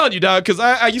coverage. I'm telling you, dog, because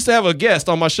I used to have a guest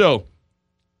on my show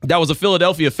that was a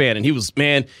Philadelphia fan, and he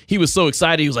was so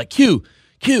excited. He was like, Q,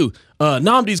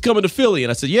 Nnamdi's coming to Philly.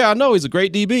 And I said, yeah, I know. He's a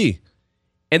great DB.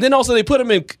 And then also they put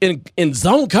him in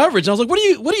zone coverage. And I was like,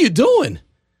 what are you doing?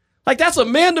 Like, that's a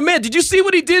man-to-man. Did you see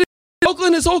what he did in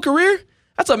Oakland his whole career?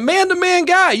 That's a man-to-man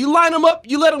guy. You line him up,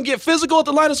 you let him get physical at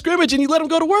the line of scrimmage, and you let him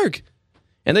go to work.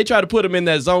 And they tried to put him in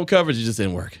that zone coverage. It just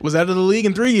didn't work. Was out of the league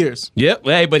in 3 years. Yep.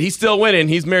 Hey, but he's still winning.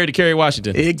 He's married to Kerry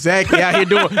Washington. Exactly. Out here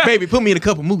doing, baby, put me in a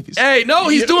couple movies. Hey, no,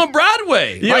 he's doing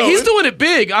Broadway. Like, he's doing it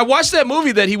big. I watched that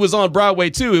movie that he was on Broadway,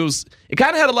 too. It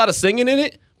kind of had a lot of singing in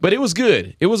it, but it was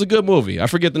good. It was a good movie. I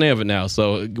forget the name of it now,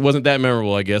 so it wasn't that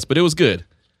memorable, I guess, but it was good.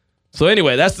 So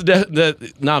anyway, that's the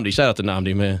Nnamdi. Shout out to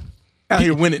Nnamdi, man. Out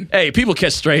here winning. Hey, people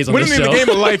catch strays on this show. Winning in the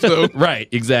game of life, though. Right,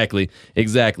 exactly.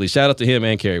 Shout out to him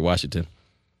and Kerry Washington.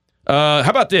 How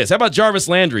about this? How about Jarvis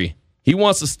Landry? He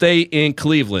wants to stay in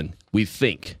Cleveland, we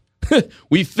think.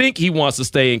 We think he wants to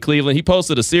stay in Cleveland. He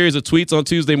posted a series of tweets on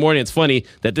Tuesday morning. It's funny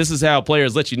that this is how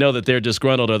players let you know that they're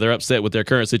disgruntled or they're upset with their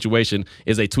current situation,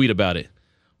 is they tweet about it.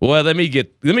 Well, let me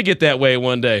get that way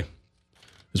one day.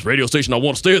 This radio station, I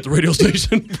want to stay at the radio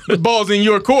station. The ball's in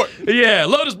your court. Yeah,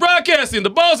 Lotus Broadcasting, the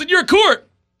ball's in your court.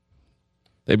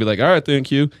 They'd be like, all right,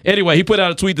 thank you. Anyway, he put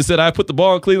out a tweet that said, I put the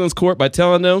ball in Cleveland's court by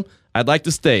telling them I'd like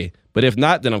to stay. But if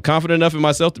not, then I'm confident enough in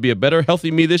myself to be a better,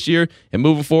 healthy me this year and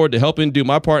moving forward to helping do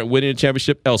my part in winning a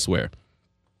championship elsewhere.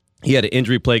 He had an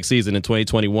injury-plagued season in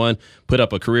 2021, put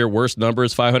up a career-worst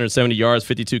numbers, 570 yards,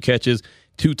 52 catches,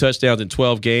 2 touchdowns in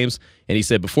 12 games. And he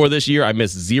said, before this year, I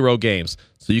missed 0 games.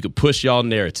 So you could push y'all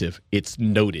narrative. It's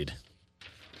noted.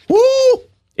 Woo!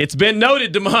 It's been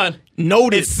noted, Damon.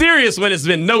 Noted. It's serious when it's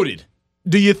been noted.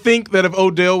 Do you think that if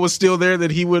Odell was still there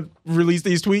that he would release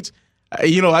these tweets?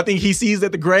 I think he sees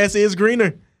that the grass is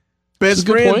greener. Best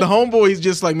friend, the homeboy, he's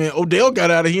just like, man, Odell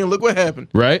got out of here and look what happened.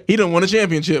 Right. He didn't win a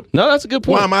championship. No, that's a good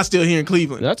point. Why am I still here in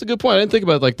Cleveland? That's a good point. I didn't think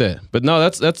about it like that. But no,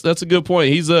 that's a good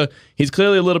point. He's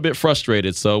clearly a little bit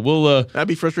frustrated. So we'll I'd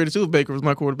be frustrated too if Baker was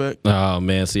my quarterback. Oh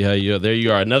man, see how there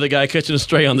you are. Another guy catching a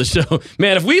stray on the show.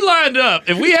 Man, if we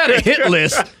had a hit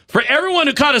list for everyone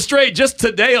who caught a stray just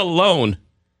today alone.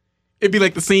 It'd be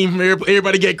like the scene from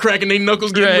everybody get cracking their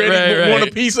knuckles, getting ready to want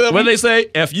a piece of them. When they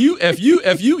say, F you,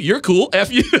 you're cool,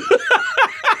 F you.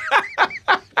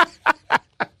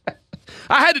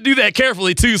 I had to do that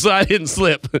carefully, too, so I didn't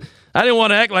slip. I didn't want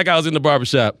to act like I was in the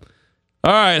barbershop.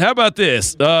 All right, how about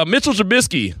this? Mitchell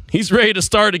Trubisky, he's ready to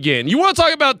start again. You want to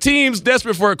talk about teams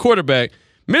desperate for a quarterback?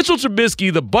 Mitchell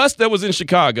Trubisky, the bust that was in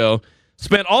Chicago,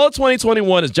 spent all of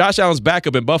 2021 as Josh Allen's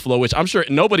backup in Buffalo, which I'm sure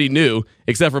nobody knew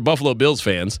except for Buffalo Bills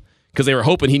fans, because they were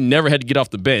hoping he never had to get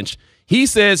off the bench. He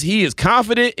says he is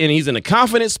confident, and he's in a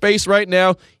confident space right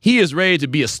now. He is ready to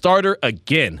be a starter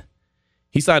again.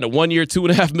 He signed a 1-year,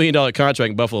 $2.5 million contract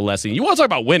in Buffalo last season. You want to talk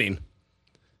about winning?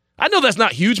 I know that's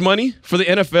not huge money for the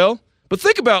NFL, but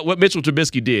think about what Mitchell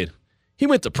Trubisky did. He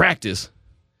went to practice.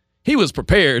 He was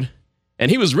prepared,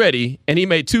 and he was ready, and he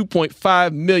made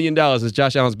 $2.5 million as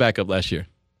Josh Allen's backup last year.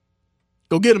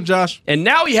 Go get him, Josh. And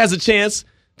now he has a chance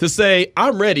to say,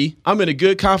 I'm ready. I'm in a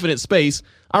good, confident space.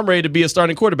 I'm ready to be a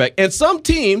starting quarterback. And some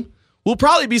team will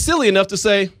probably be silly enough to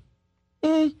say,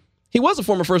 he was a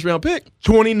former first-round pick.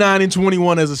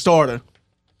 29-21 as a starter.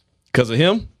 Because of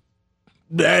him?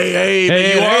 Hey,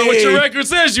 man, you are what your record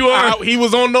says you are. He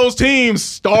was on those teams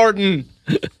starting,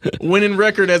 winning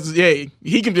record as,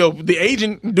 he can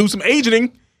do some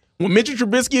agenting. When Mitchell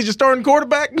Trubisky is your starting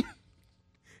quarterback,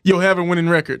 you'll have a winning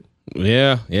record.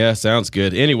 Yeah, sounds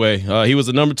good. Anyway, he was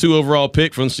the number 2 overall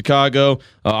pick from Chicago.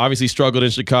 Obviously struggled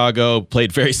in Chicago,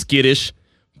 played very skittish,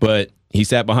 but he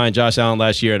sat behind Josh Allen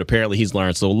last year, and apparently he's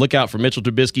learned. So look out for Mitchell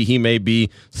Trubisky. He may be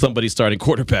somebody's starting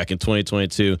quarterback in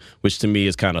 2022, which to me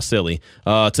is kind of silly.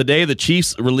 Today, the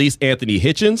Chiefs released Anthony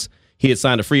Hitchens. He had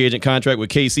signed a free agent contract with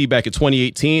KC back in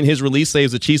 2018. His release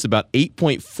saves the Chiefs about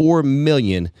 $8.4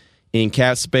 million in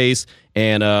cap space.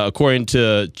 And according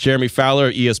to Jeremy Fowler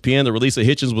at ESPN, the release of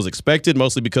Hitchens was expected,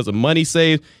 mostly because of money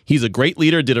saved. He's a great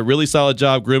leader, did a really solid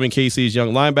job grooming KC's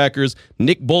young linebackers.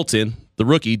 Nick Bolton, the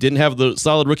rookie, didn't have the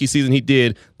solid rookie season he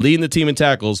did, leading the team in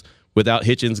tackles without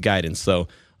Hitchens' guidance. So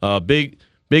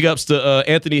Big ups to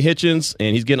Anthony Hitchens,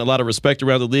 and he's getting a lot of respect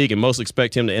around the league, and most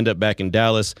expect him to end up back in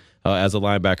Dallas as a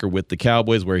linebacker with the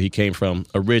Cowboys, where he came from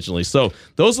originally. So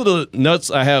those are the notes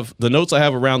I have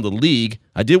around the league.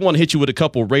 I did want to hit you with a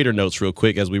couple Raider notes real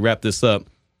quick as we wrap this up.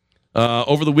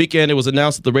 Over the weekend, it was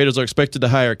announced that the Raiders are expected to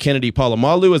hire Kennedy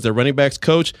Polamalu as their running backs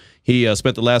coach. He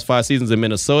spent the last 5 seasons in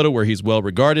Minnesota, where he's well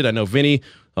regarded. I know Vinny,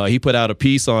 he put out a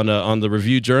piece on the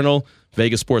Review Journal,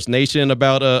 Vegas Sports Nation,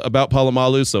 about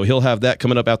Polamalu, so he'll have that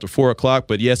coming up after 4 o'clock.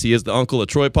 But yes, he is the uncle of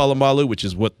Troy Polamalu, which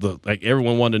is what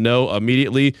everyone wanted to know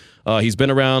immediately. He's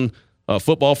been around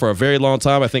football for a very long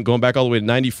time, I think going back all the way to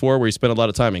 94, where he spent a lot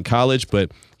of time in college, but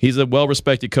he's a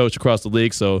well-respected coach across the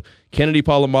league. So Kennedy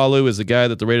Polamalu is the guy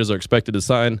that the Raiders are expected to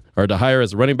sign or to hire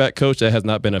as a running back coach. That has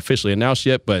not been officially announced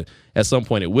yet, but at some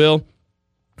point it will.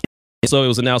 So it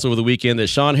was announced over the weekend that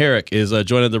Sean Herrick is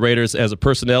joining the Raiders as a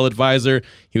personnel advisor.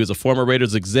 He was a former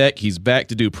Raiders exec. He's back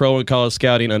to do pro and college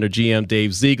scouting under GM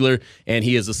Dave Ziegler, and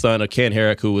he is the son of Ken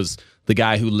Herrick, who was the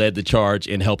guy who led the charge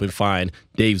in helping find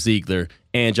Dave Ziegler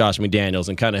and Josh McDaniels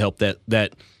and kind of helped that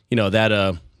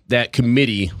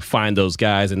committee find those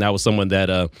guys. And that was someone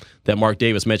that Mark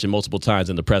Davis mentioned multiple times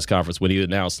in the press conference when he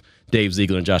announced Dave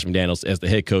Ziegler and Josh McDaniels as the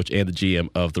head coach and the GM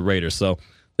of the Raiders. So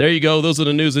there you go. Those are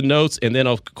the news and notes. And then,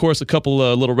 of course, a couple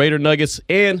little Raider nuggets.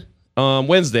 And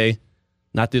Wednesday,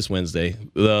 not this Wednesday,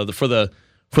 for the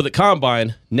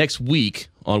Combine next week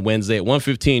on Wednesday at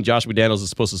 1:15, Josh McDaniels is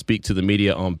supposed to speak to the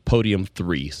media on Podium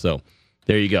 3. So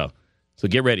there you go. So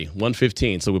get ready,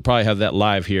 1:15. So we'll probably have that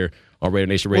live here on Raider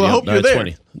Nation Radio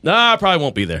 920. Nah, I probably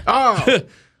won't be there. Oh.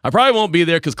 I probably won't be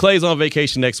there because Clay's on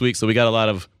vacation next week, so we got a lot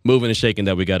of moving and shaking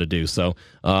that we got to do. So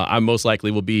I most likely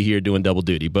will be here doing double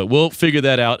duty, but we'll figure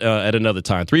that out at another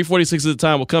time. 3:46 is the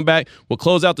time. We'll come back. We'll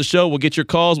close out the show. We'll get your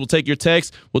calls. We'll take your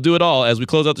texts. We'll do it all as we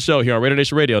close out the show here on Raider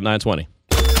Nation Radio 920.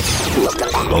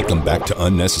 Welcome back to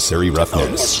Unnecessary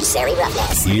Roughness.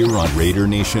 Here on Raider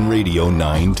Nation Radio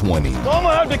 920. I'm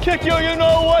gonna have to kick you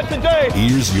know what today.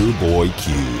 Here's your boy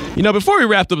Q. You know, before we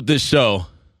wrapped up this show,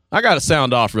 I got to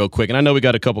sound off real quick, and I know we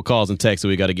got a couple calls and texts that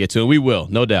we got to get to, and we will,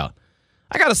 no doubt.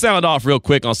 I got to sound off real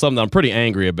quick on something that I'm pretty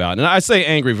angry about, and I say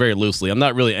angry very loosely. I'm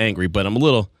not really angry, but I'm a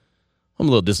little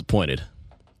disappointed,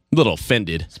 a little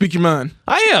offended. Speak your mind.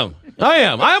 I am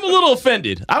a little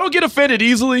offended. I don't get offended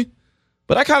easily,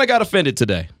 but I kind of got offended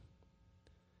today.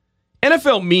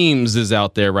 NFL Memes is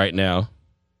out there right now,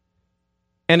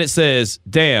 and it says,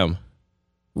 damn,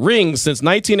 rings since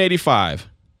 1985.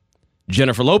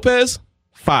 Jennifer Lopez,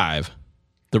 5.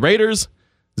 The Raiders,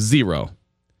 0.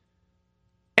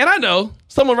 And I know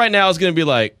someone right now is going to be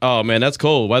like, oh, man, that's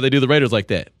cold. Why they do the Raiders like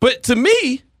that? But to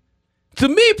me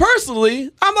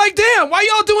personally, I'm like, damn, why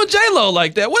y'all doing J-Lo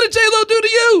like that? What did J-Lo do to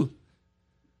you?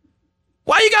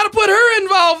 Why you got to put her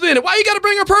involved in it? Why you got to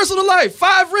bring her personal life?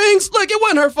 5 rings? Look, it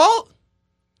wasn't her fault.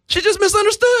 She just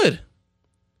misunderstood.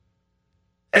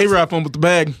 A-Rod fumbled the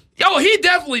bag. Yo, he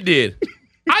definitely did.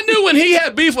 I knew when he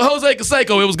had beef with Jose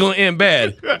Canseco, it was going to end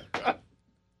bad.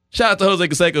 Shout out to Jose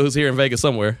Canseco, who's here in Vegas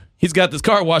somewhere. He's got this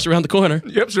car wash around the corner.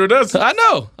 Yep, sure does. I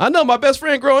know. My best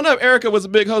friend growing up, Erica, was a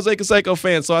big Jose Canseco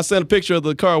fan, so I sent a picture of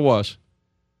the car wash.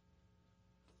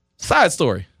 Side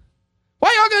story.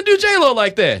 Why y'all going to do J-Lo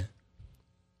like that?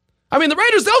 I mean, the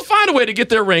Raiders, they'll find a way to get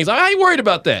their rings. I ain't worried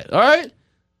about that, all right?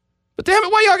 But damn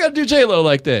it, why y'all got to do J-Lo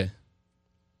like that?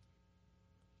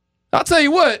 I'll tell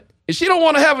you what, if she don't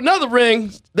want to have another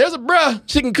ring, there's a bruh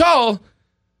she can call.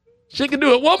 She can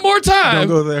do it one more time. Don't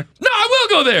go there. No, I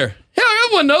will go there. Hell,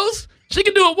 everyone knows. She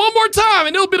can do it one more time,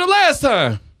 and it'll be the last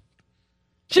time.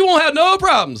 She won't have no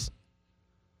problems.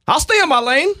 I'll stay in my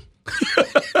lane.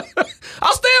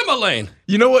 I'll stay in my lane.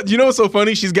 You know what? You know what's so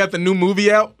funny? She's got the new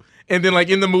movie out. And then, like,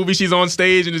 in the movie, she's on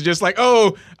stage and it's just like,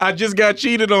 oh, I just got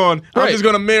cheated on. Right. I'm just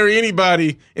going to marry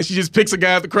anybody. And she just picks a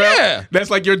guy at the crowd. Yeah. That's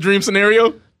like your dream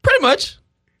scenario? Pretty much.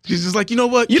 She's just like, you know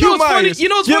what? You know what's funny? You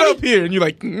know what's Get funny? up here. And you're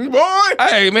like, boy.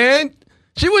 Hey, man.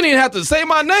 She wouldn't even have to say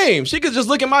my name. She could just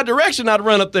look in my direction. I'd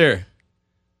run up there.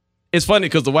 It's funny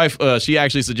because the wife, she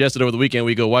actually suggested over the weekend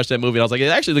we go watch that movie. I was like, it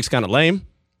actually looks kind of lame.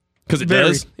 Because it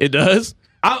does. It does.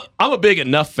 I'm a big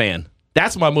Enough fan.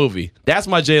 That's my movie. That's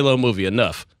my J-Lo movie,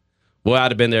 Enough. Boy,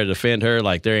 I'd have been there to defend her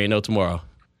like there ain't no tomorrow.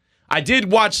 I did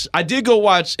go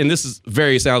watch, and this is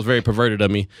sounds very perverted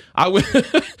of me.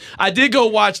 I did go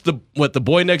watch the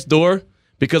Boy Next Door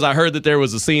because I heard that there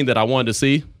was a scene that I wanted to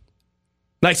see.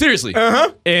 Like seriously.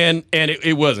 Uh-huh. And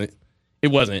it wasn't.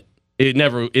 It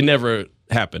never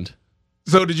happened.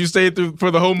 So did you stay through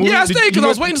for the whole movie? Yeah, I stayed because I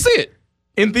was waiting to see it.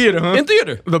 In theater, huh? In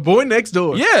theater. The Boy Next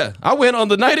Door. Yeah, I went on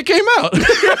the night it came out.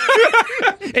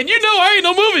 And you know I ain't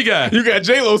no movie guy. You got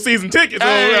J-Lo season tickets.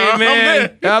 Hey,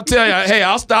 man. I'll tell you, hey,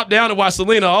 I'll stop down and watch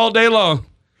Selena all day long.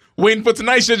 Waiting for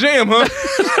tonight's your jam, huh?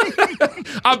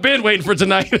 I've been waiting for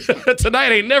tonight.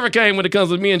 Tonight ain't never came when it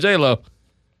comes to me and J-Lo.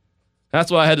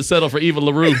 That's why I had to settle for Eva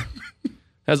LaRue.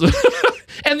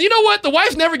 And you know what? The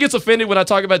wife never gets offended when I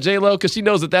talk about J-Lo because she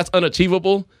knows that that's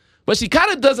unachievable. But she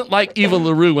kind of doesn't like Eva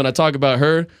LaRue when I talk about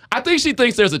her. I think she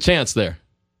thinks there's a chance there.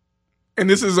 And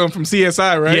this is from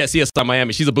CSI, right? Yeah, CSI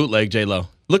Miami. She's a bootleg J-Lo.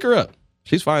 Look her up.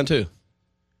 She's fine too.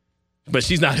 But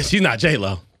she's not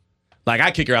J-Lo. Like,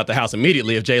 I kick her out the house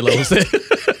immediately if J-Lo was there.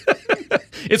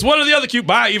 It's one or the other cute.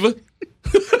 Bye, Eva.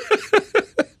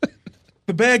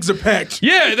 The bags are packed.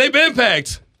 Yeah, they've been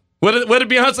packed. What did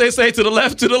Beyonce say? To the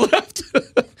left, to the left.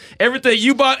 Everything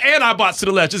you bought and I bought to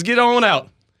the left. Just get on out.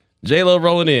 J-Lo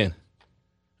rolling in.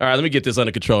 All right, let me get this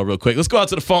under control real quick. Let's go out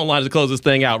to the phone line to close this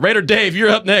thing out. Raider Dave, you're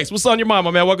up next. What's on your mind,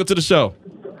 my man? Welcome to the show.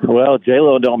 Well,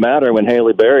 J-Lo don't matter when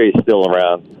Halle Berry's still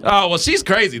around. Oh, well, she's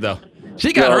crazy, though.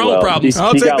 She got her own problems.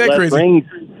 I'll take that crazy. Rings.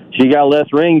 She got less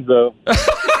rings, though.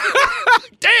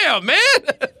 Damn, man.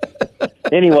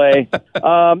 Anyway,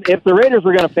 if the Raiders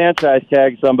were going to franchise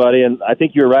tag somebody, and I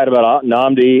think you were right about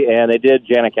Nnamdi, and they did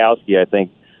Janikowski, I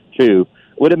think, too,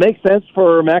 would it make sense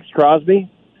for Max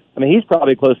Crosby? I mean, he's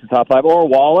probably close to top 5. Or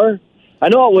Waller? I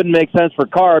know it wouldn't make sense for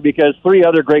Carr because 3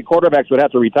 other great quarterbacks would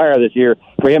have to retire this year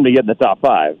for him to get in the top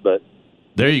 5, but...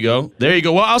 There you go.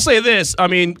 Well, I'll say this. I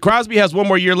mean, Crosby has 1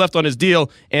 more year left on his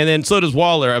deal, and then so does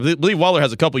Waller. I believe Waller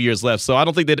has a couple years left, so I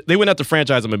don't think they wouldn't have to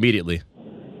franchise him immediately.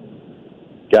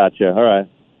 Gotcha. All right.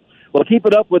 Well, keep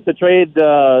it up with the trade,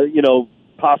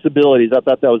 possibilities. I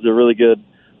thought that was a really good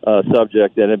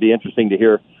subject, and it'd be interesting to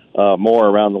hear more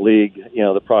around the league,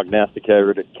 the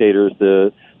prognosticators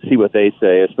to see what they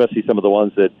say, especially some of the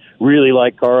ones that really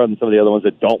like Carr and some of the other ones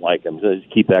that don't like him. So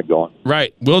just keep that going.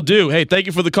 Right. Will do. Hey, thank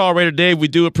you for the call, Raider Dave. We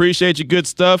do appreciate you. Good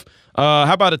stuff.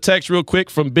 How about a text real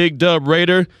quick from Big Dub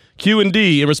Raider?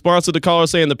 Q&D, in response to the caller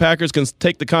saying the Packers can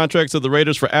take the contracts of the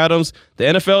Raiders for Adams. The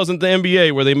NFL isn't the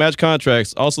NBA where they match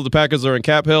contracts. Also, the Packers are in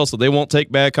cap hell, so they won't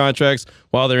take bad contracts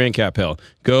while they're in cap hell.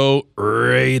 Go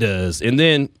Raiders. And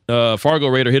then Fargo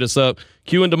Raider hit us up.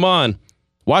 Q and Damon,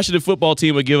 Washington football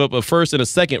team would give up a first and a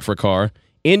second for Carr.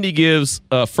 Indy gives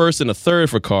a first and a third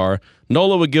for Carr.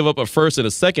 NOLA would give up a first and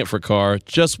a second for Carr.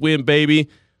 Just win, baby.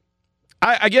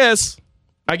 I guess.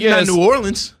 Not New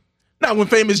Orleans. Not when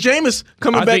famous Jameis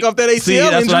coming back off that ACL see,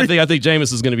 that's injury. what I think. I think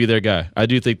Jameis is going to be their guy. I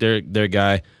do think they're their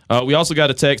guy. We also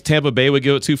got a text. Tampa Bay would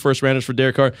give up 2 first-rounders for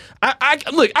Derek Carr.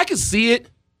 Look, I can see it,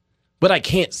 but I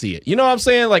can't see it. You know what I'm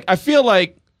saying? Like, I feel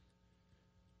like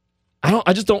I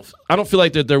don't feel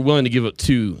like that they're willing to give up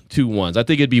two ones. I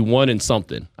think it'd be 1 and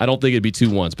something. I don't think it'd be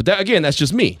 2 ones. But that, again, that's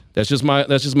just me. That's just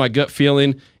my gut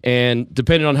feeling. And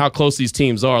depending on how close these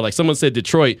teams are, like someone said,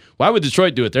 Detroit. Why would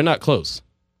Detroit do it? They're not close.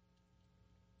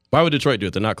 Why would Detroit do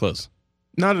it? They're not close.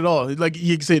 Not at all. Like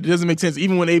you said, it doesn't make sense.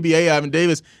 Even when ABA, Ivan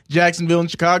Davis, Jacksonville,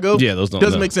 and Chicago, those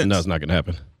doesn't make sense. No, it's not going to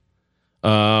happen.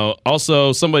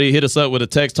 Also, somebody hit us up with a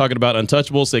text talking about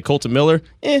untouchables. Say Colton Miller.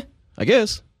 I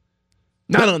guess.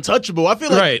 Not untouchable. I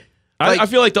feel like right. I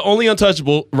feel like the only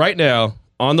untouchable right now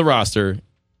on the roster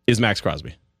is Max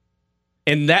Crosby,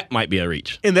 and that might be a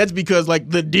reach. And that's because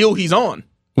the deal he's on.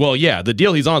 Well, yeah, the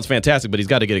deal he's on is fantastic, but he's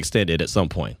got to get extended at some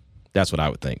point. That's what I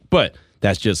would think. But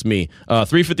that's just me.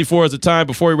 3:54 is the time.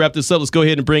 Before we wrap this up, let's go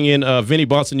ahead and bring in Vinny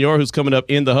Bonsignore, who's coming up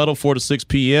in the huddle 4 to 6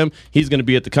 p.m. He's going to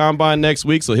be at the Combine next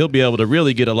week, so he'll be able to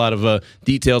really get a lot of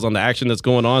details on the action that's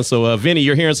going on. So, Vinny,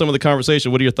 you're hearing some of the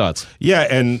conversation. What are your thoughts? Yeah,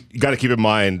 and you got to keep in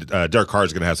mind, Derek Carr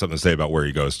is going to have something to say about where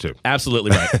he goes to. Absolutely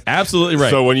right. Absolutely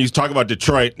right. So when you talk about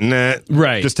Detroit,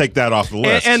 right. Just take that off the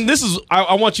list. And this is,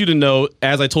 I want you to know,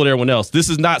 as I told everyone else, this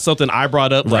is not something I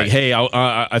brought up. Like, hey,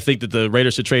 I think that the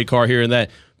Raiders should trade Carr here and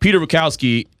that. Peter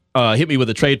Bukowski hit me with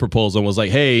a trade proposal and was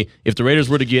like, hey, if the Raiders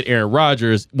were to get Aaron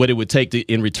Rodgers, what it would take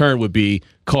in return would be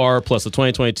Carr plus a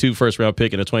 2022 first-round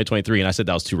pick and a 2023, and I said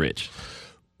that was too rich.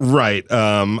 Right.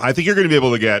 I think you're going to be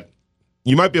able to get –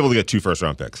 you might be able to get 2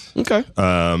 first-round picks. Okay.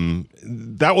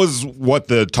 That was what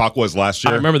the talk was last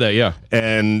year. I remember that, yeah.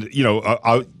 And,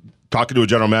 talking to a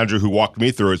general manager who walked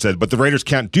me through it, said, but the Raiders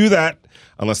can't do that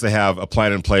unless they have a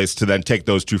plan in place to then take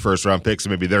those 2 first-round picks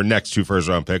and maybe their next 2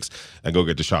 first-round picks and go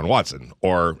get Deshaun Watson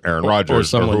or Aaron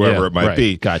Rodgers or whoever it might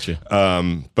be. Gotcha.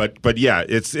 But yeah,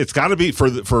 it's got to be for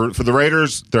the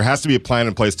Raiders. There has to be a plan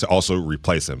in place to also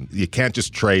replace him. You can't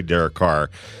just trade Derek Carr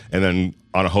and then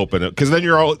on a hope in it, because then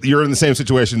you're in the same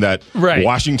situation that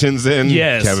Washington's in,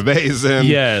 Tampa Bay's in,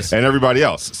 and everybody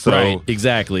else. So right,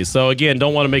 exactly. So again,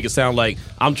 don't want to make it sound like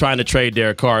I'm trying to trade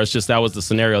Derek Carr. It's just that was the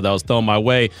scenario that was thrown my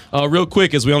way. Real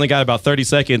quick, as we only got about 30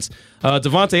 seconds,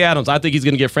 Devontae Adams, I think he's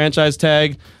going to get franchise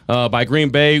tag by Green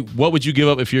Bay. What would you give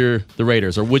up if you're the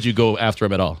Raiders, or would you go after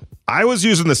him at all? I was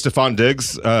using the Stephon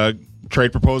Diggs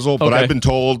trade proposal, but Okay. I've been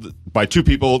told by two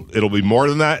people it'll be more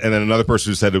than that, and then another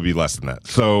person who said it'll be less than that.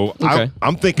 So Okay.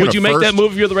 I'm thinking. Would you make that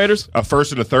move if you're the Raiders? A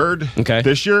first and a third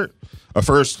this year, a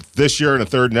first this year and a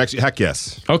third next year. Heck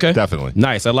yes. Okay. Definitely.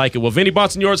 Nice. I like it. Well, Vinny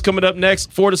Bonsignore's coming up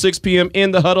next, 4 to 6 p.m.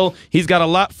 in the huddle. He's got a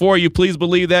lot for you. Please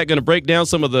believe that. Going to break down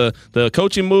some of the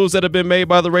coaching moves that have been made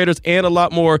by the Raiders and a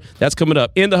lot more. That's coming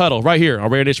up in the huddle right here on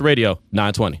Raider Nation Radio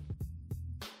 920.